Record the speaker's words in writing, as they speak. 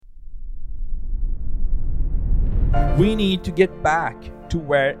We need to get back to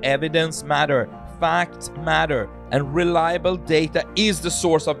where evidence matter, facts matter, and reliable data is the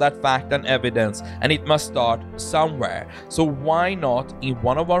source of that fact and evidence, and it must start somewhere. So why not in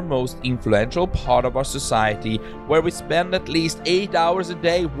one of our most influential part of our society, where we spend at least 8 hours a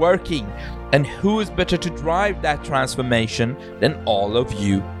day working? And who is better to drive that transformation than all of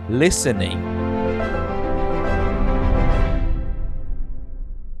you listening?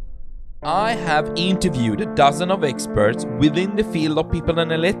 I have interviewed a dozen of experts within the field of people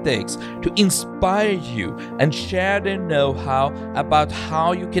analytics to inspire you and share their know-how about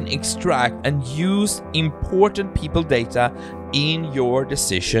how you can extract and use important people data in your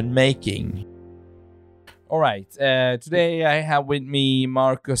decision making. All right, today I have with me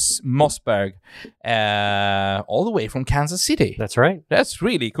Marcus Mossberg, all the way from Kansas City. That's right. That's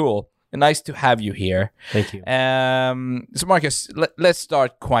really cool. Nice to have you here. Thank you. So Marcus, let's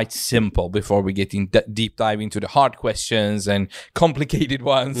start quite simple before we get in deep dive into the hard questions and complicated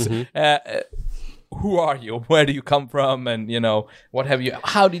ones. Who are you? Where do you come from? And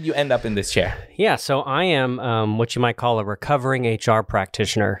how did you end up in this chair? Yeah, so I am what you might call a recovering HR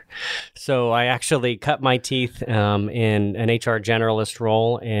practitioner. So I actually cut my teeth in an HR generalist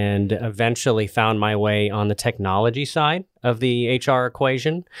role and eventually found my way on the technology side of the HR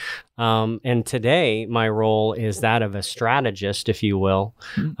equation. And today, my role is that of a strategist, if you will,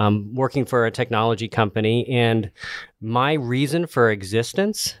 working for a technology company. And my reason for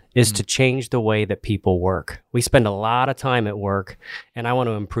existence is to change the way that people work. We spend a lot of time at work, and I want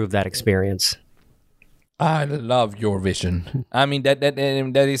to improve that experience. I love your vision. I mean, that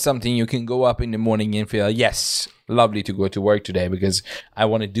is something you can go up in the morning and feel, yes, lovely to go to work today because I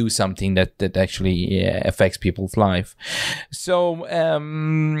want to do something that actually affects people's life. So,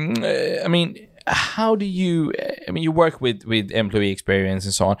 how do you, you work with employee experience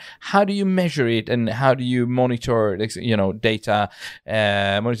and so on. How do you measure it and how do you monitor, data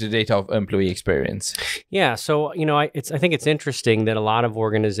of employee experience? Yeah. So, I think it's interesting that a lot of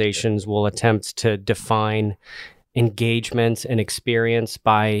organizations will attempt to define engagement and experience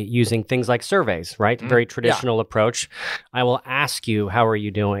by using things like surveys, right? Very traditional approach. I will ask you, how are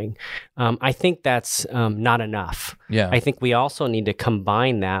you doing? I think that's not enough. Yeah. I think we also need to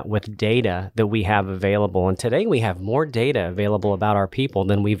combine that with data that we have available. And today we have more data available about our people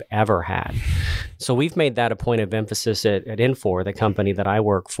than we've ever had. So we've made that a point of emphasis at Infor, the company that I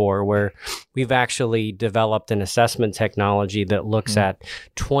work for, where we've actually developed an assessment technology that looks at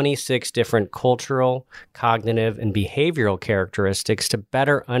 26 different cultural, cognitive, and behavioral characteristics to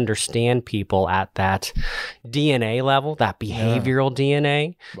better understand people at that DNA level, that behavioral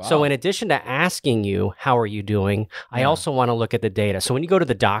DNA. Wow. So in addition to asking you, how are you doing, I also want to look at the data. So when you go to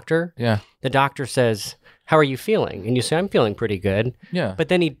the doctor, the doctor says, how are you feeling? And you say, I'm feeling pretty good. Yeah. But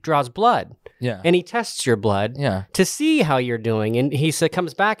then he draws blood. Yeah. And he tests your blood to see how you're doing. And he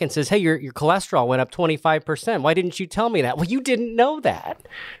comes back and says, hey, your cholesterol went up 25%. Why didn't you tell me that? Well, you didn't know that,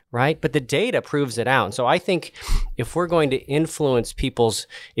 right? But the data proves it out. And so I think if we're going to influence people's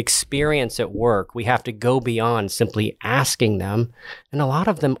experience at work, we have to go beyond simply asking them. And a lot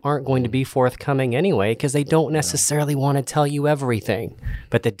of them aren't going to be forthcoming anyway because they don't necessarily want to tell you everything.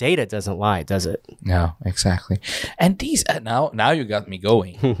 But the data doesn't lie, does it? No, exactly. And these, now you got me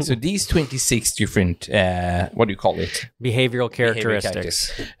going. So these 26 different, what do you call it? Behavioral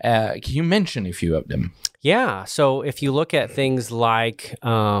characteristics. Can you mention a few of them? Yeah. So if you look at things like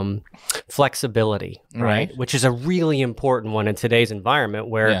flexibility, right, which is a really important one in today's environment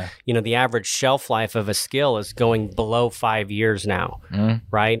where, the average shelf life of a skill is going below 5 years now,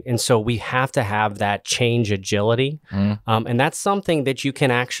 right? And so we have to have that change agility. And that's something that you can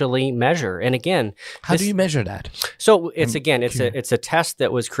actually measure. And again, how do you measure that? So it's a test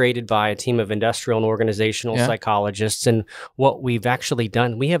that was created by a team of industrial and organizational psychologists. And what we've actually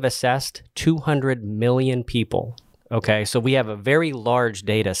done, we have assessed 200 million people. Okay, so we have a very large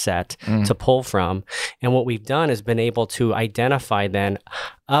data set to pull from. And what we've done is been able to identify then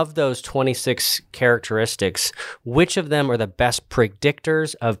of those 26 characteristics, which of them are the best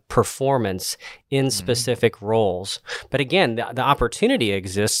predictors of performance in specific roles. But again, the opportunity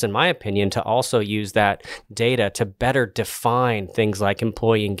exists, in my opinion, to also use that data to better define things like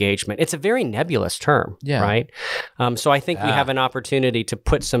employee engagement. It's a very nebulous term, right? So I think we have an opportunity to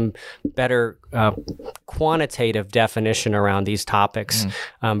put some better quantitative definition around these topics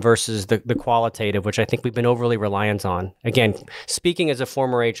versus the qualitative, which I think we've been overly reliant on. Again, speaking as a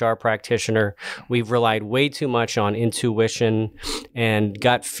former HR practitioner, we've relied way too much on intuition and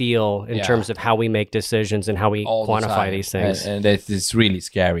gut feel in terms of how we make decisions and how we quantify these things. And that is really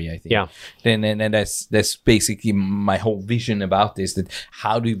scary, I think. Yeah. And that's basically my whole vision about this, that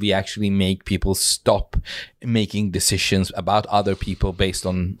how do we actually make people stop making decisions about other people based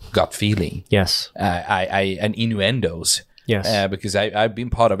on gut feeling. Yes. And innuendos. Yes. Because I've been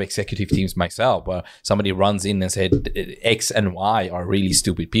part of executive teams myself where somebody runs in and said X and Y are really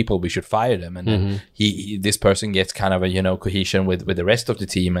stupid people, we should fire them, and then this person gets kind of a cohesion with the rest of the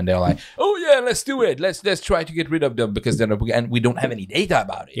team, and they're like, oh yeah, let's do it, let's try to get rid of them, because and we don't have any data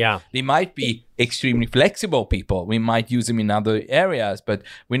about it. Yeah, they might be extremely flexible people, we might use them in other areas, but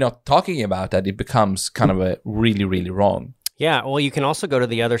we're not talking about that. It becomes kind of a really, really wrong. Yeah, well, you can also go to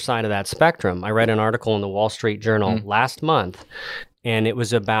the other side of that spectrum. I read an article in the Wall Street Journal last month, and it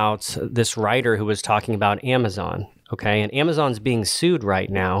was about this writer who was talking about Amazon. Okay, and Amazon's being sued right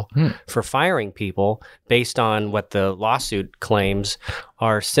now for firing people based on what the lawsuit claims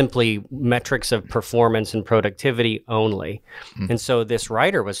are simply metrics of performance and productivity only. And so this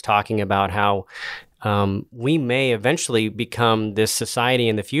writer was talking about how we may eventually become this society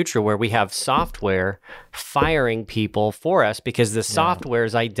in the future where we have software firing people for us because the software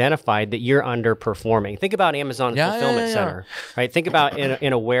is identified that you're underperforming. Think about Amazon Fulfillment Center, right? Think about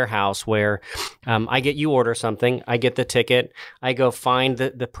in a warehouse where you order something, I get the ticket, I go find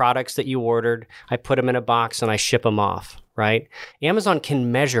the products that you ordered, I put them in a box and I ship them off. Right? Amazon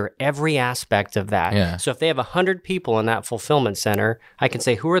can measure every aspect of that. Yeah. So if they have 100 people in that fulfillment center, I can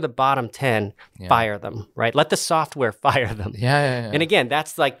say, who are the bottom 10? Fire them, right? Let the software fire them. Yeah. And again,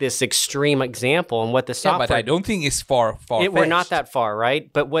 that's like this extreme example. And what the software... but I don't think it's far we're not that far,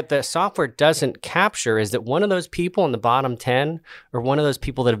 right? But what the software doesn't capture is that one of those people in the bottom 10 or one of those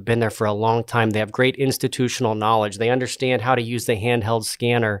people that have been there for a long time, they have great institutional knowledge. They understand how to use the handheld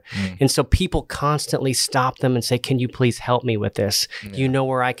scanner. And so people constantly stop them and say, can you please help me with this? You know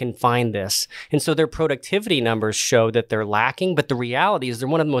where I can find this. And so their productivity numbers show that they're lacking, but the reality is they're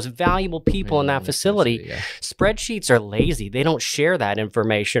one of the most valuable people in that facility. Spreadsheets are lazy. They don't share that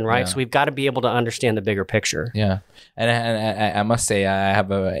information, right? So we've got to be able to understand the bigger picture. Yeah. And I must say, I have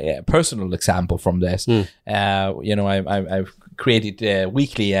a personal example from this. I've created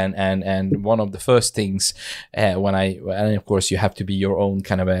weekly, and one of the first things and of course you have to be your own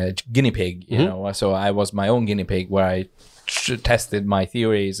kind of a guinea pig, so I was my own guinea pig where I tested my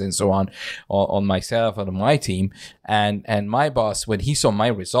theories and so on myself and on my team, and my boss, when he saw my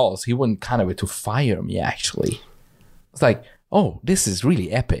results, he went kind of to fire me. Actually, it's like, oh, this is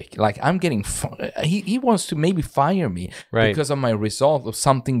really epic. Like, I'm getting... He wants to maybe fire me because of my result of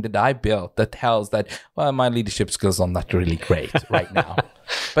something that I built that tells that, well, my leadership skills are not really great right now.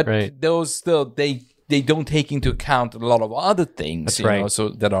 But those still, they don't take into account a lot of other things, so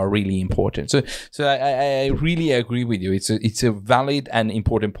that are really important. So I really agree with you. It's a valid and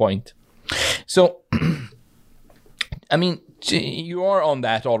important point. So, I mean, you are on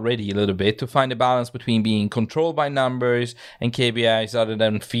that already a little bit, to find a balance between being controlled by numbers and KPIs other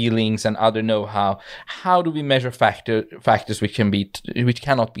than feelings and other know-how. How do we measure factors which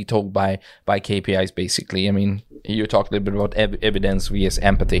cannot be told by KPIs, basically? I mean, you talked a little bit about evidence vs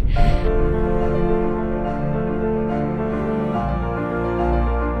empathy.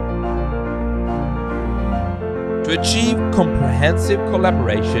 To achieve comprehensive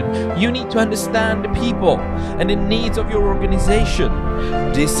collaboration, you need to understand the people and the needs of your organization.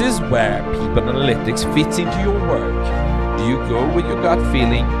 This is where people analytics fits into your work. Do you go with your gut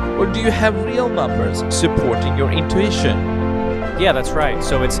feeling, or do you have real numbers supporting your intuition? Yeah, that's right.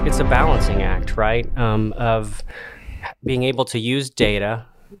 So it's a balancing act, right? Of being able to use data,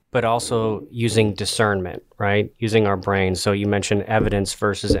 but also using discernment, right? Using our brains. So you mentioned evidence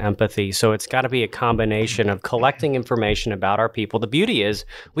versus empathy. So it's got to be a combination of collecting information about our people. The beauty is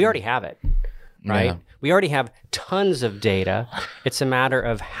we already have it, right? Yeah. We already have tons of data. It's a matter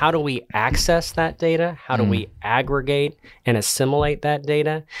of how do we access that data? How do we aggregate and assimilate that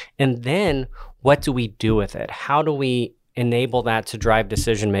data? And then what do we do with it? How do we enable that to drive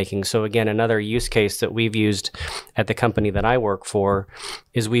decision making? So again, another use case that we've used at the company that I work for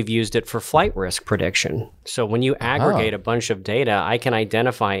is we've used it for flight risk prediction. So when you aggregate a bunch of data, I can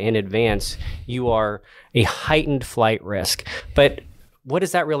identify in advance you are a heightened flight risk. But what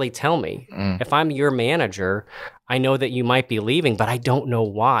does that really tell me? If I'm your manager, I know that you might be leaving, but I don't know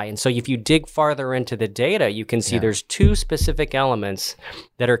why. And so if you dig farther into the data, you can see there's two specific elements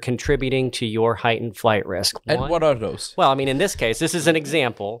that are contributing to your heightened flight risk. And what are those? Well, I mean, in this case, this is an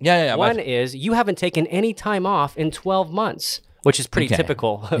example. One is you haven't taken any time off in 12 months. which is pretty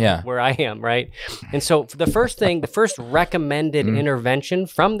typical where I am, right? And so the first recommended intervention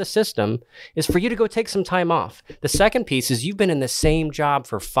from the system is for you to go take some time off. The second piece is you've been in the same job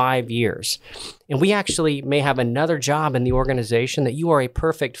for 5 years, and we actually may have another job in the organization that you are a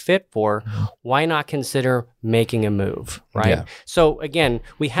perfect fit for. Why not consider making a move, right? Yeah. So again,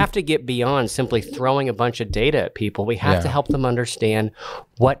 we have to get beyond simply throwing a bunch of data at people. We have to help them understand,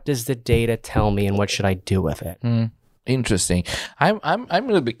 what does the data tell me and what should I do with it? Interesting. I'm a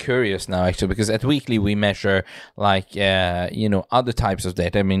little bit curious now, actually, because at Weekly we measure other types of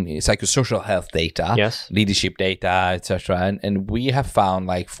data. I mean, psychosocial health data, leadership data, etc. And we have found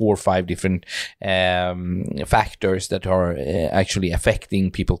like 4 or 5 different factors that are actually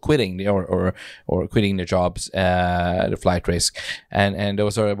affecting people quitting or quitting their jobs, the flight risk, and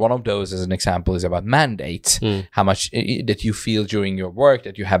those are one of those. As an example, is about mandate. How much that you feel during your work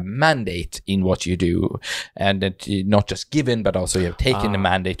that you have mandate in what you do, and that not just given, but also you have taken the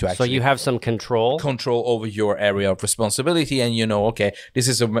mandate to actually... So you have some control over your area of responsibility, and okay, this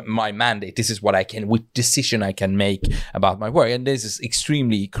is my mandate. This is what which decision I can make about my work. And this is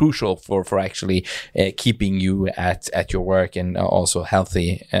extremely crucial for actually keeping you at your work and also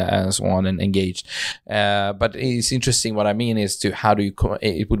healthy and so on and engaged. But it's interesting. What I mean is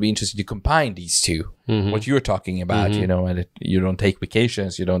it would be interesting to combine these two. What you're talking about, and you don't take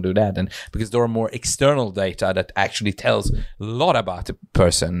vacations, you don't do that, and because there are more external data that actually tells a lot about the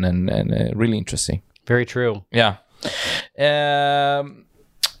person, and really interesting. Very true. Yeah.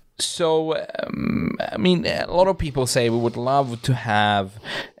 So, I mean, a lot of people say we would love to have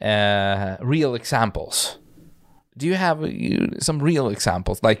real examples. Do you have some real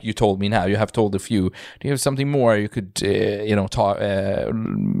examples, like you told me now? You have told a few. Do you have something more you could,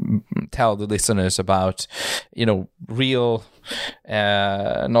 tell the listeners about, real,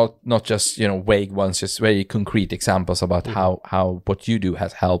 not just vague ones, just very concrete examples about how what you do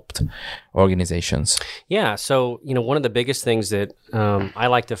has helped organizations? Yeah. So one of the biggest things that I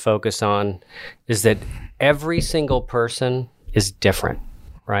like to focus on is that every single person is different.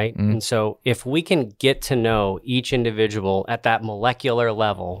 Right. And so if we can get to know each individual at that molecular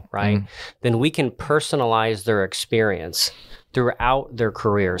level, right, then we can personalize their experience throughout their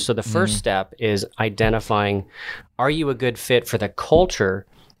career. So the first step is identifying, are you a good fit for the culture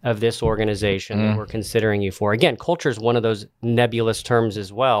of this organization that we're considering you for? Again, culture is one of those nebulous terms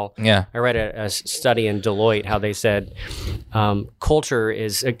as well. Yeah. I read a study in Deloitte how they said culture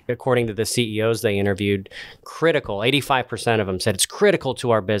is, according to the CEOs they interviewed, critical. 85% of them said it's critical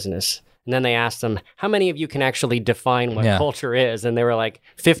to our business. And then they asked them, how many of you can actually define what culture is? And they were like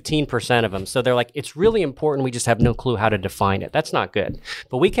 15% of them. So they're like, it's really important. We just have no clue how to define it. That's not good.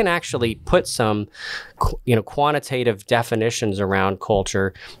 But we can actually put some, quantitative definitions around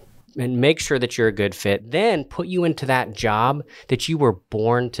culture and make sure that you're a good fit, then put you into that job that you were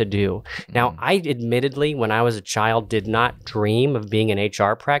born to do. Now, I admittedly, when I was a child, did not dream of being an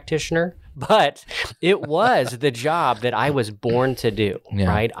HR practitioner, but it was the job that I was born to do,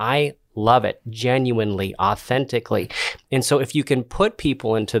 right? I love it, genuinely, authentically. And so if you can put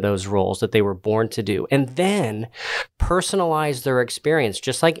people into those roles that they were born to do, and then personalize their experience,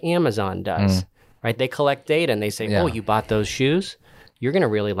 just like Amazon does, right? They collect data and they say, oh, you bought those shoes? You're going to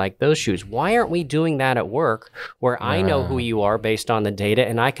really like those shoes. Why aren't we doing that at work where I know who you are based on the data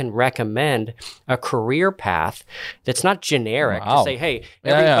and I can recommend a career path that's not generic to say, hey,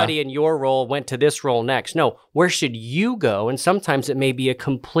 everybody in your role went to this role next. No, where should you go? And sometimes it may be a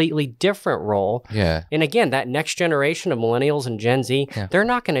completely different role. Yeah. And again, that next generation of millennials and Gen Z, they're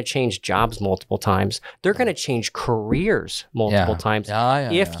not going to change jobs multiple times. They're going to change careers multiple times.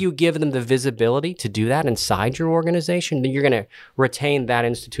 If you give them the visibility to do that inside your organization, then you're going to retain that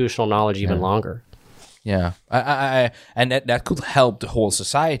institutional knowledge even longer. Yeah, and that could help the whole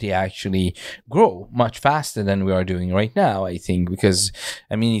society actually grow much faster than we are doing right now, I think, because,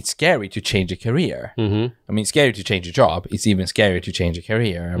 I mean, it's scary to change a career. I mean, it's scary to change a job. It's even scarier to change a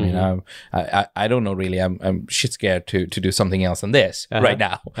career. I mean, I don't know really. I'm shit scared to do something else than this right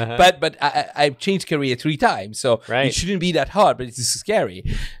now. But I've changed career 3 times, so it shouldn't be that hard, but it's scary.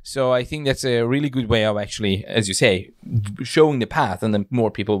 So I think that's a really good way of actually, as you say, showing the path, and then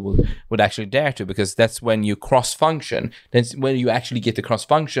more people would actually dare to, because that's when you cross-function. That's when you actually get the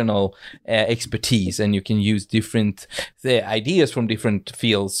cross-functional expertise, and you can use different ideas from different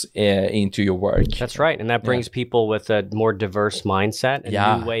fields into your work. That's right. And that brings people with a more diverse mindset and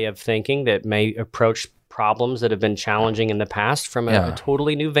a new way of thinking that may approach problems that have been challenging in the past from a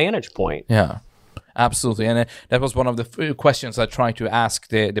totally new vantage point. Yeah. Absolutely. And that was one of the questions I tried to ask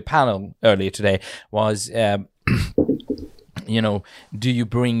the panel earlier today was... do you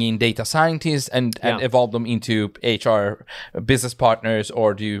bring in data scientists and evolve them into HR business partners,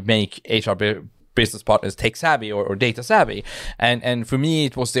 or do you make HR business partners tech savvy or data savvy? And for me,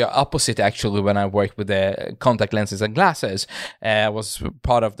 it was the opposite actually. When I worked with the contact lenses and glasses, I was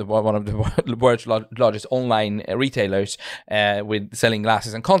part of one of the world's largest online retailers with selling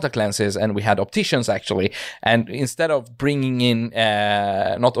glasses and contact lenses, and we had opticians actually. And instead of bringing in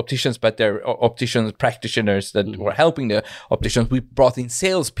not opticians but their opticians practitioners that were helping the opticians, we brought in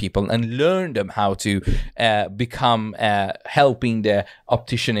salespeople and learned them how to become helping the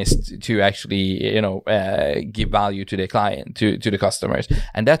opticianist to actually give value to the client, to the customers.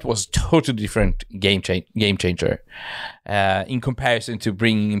 And that was totally different game changer in comparison to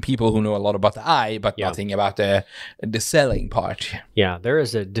bringing in people who know a lot about the eye but nothing about the selling part. Yeah, there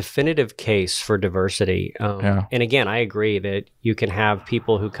is a definitive case for diversity. And again, I agree that you can have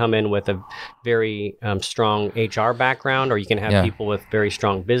people who come in with a very strong HR background, or you can have people with very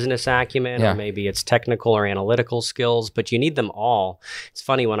strong business acumen, or maybe it's technical or analytical skills, but you need them all. It's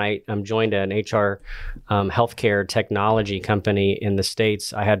funny, when I joined an HR healthcare technology company in the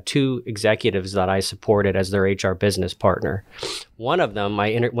States, I had two executives that I supported as their HR business partner. One of them,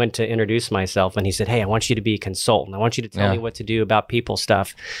 I went to introduce myself, and he said, "Hey, I want you to be a consultant. I want you to tell me what to do about people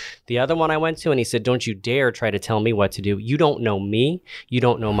stuff." The other one I went to, and he said, "Don't you dare try to tell me what to do. You don't know me. You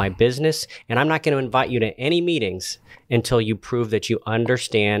don't know my business, and I'm not going to invite you to any meetings until you prove that you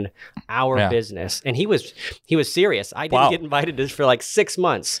understand our business." And he was serious. I didn't get invited to this for like 6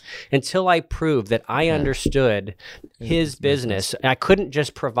 months until I proved that I understood his business. I couldn't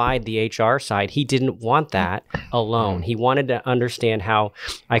just provide the HR side. He didn't want that alone. He wanted to understand how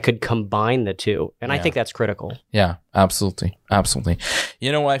I could combine the two. And I think that's critical. Yeah, absolutely. Absolutely.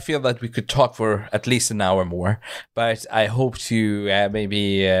 I feel that we could talk for at least an hour more, but I hope to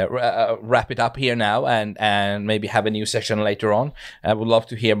maybe wrap it up here now and maybe have a new session later on. I would love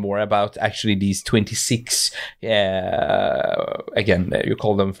to hear more about actually these 26, again, you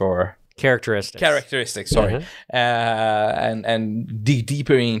call them for... Characteristics, sorry. And dig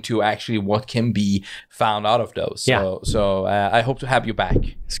deeper into actually what can be found out of those. So I hope to have you back.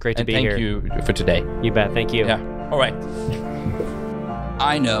 It's great to be here. Thank you for today. You bet. Thank you. Yeah. All right.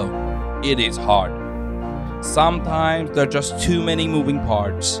 I know it is hard. Sometimes there are just too many moving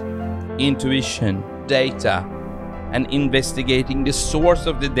parts. Intuition, data, and investigating the source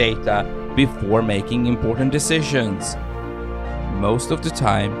of the data before making important decisions. Most of the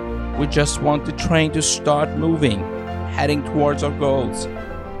time, we just want the train to start moving, heading towards our goals.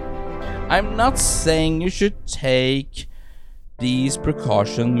 I'm not saying you should take these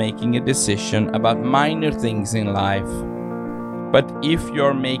precautions making a decision about minor things in life. But if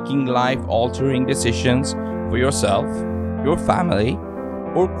you're making life-altering decisions for yourself, your family,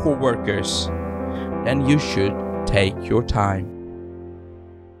 or co-workers, then you should take your time.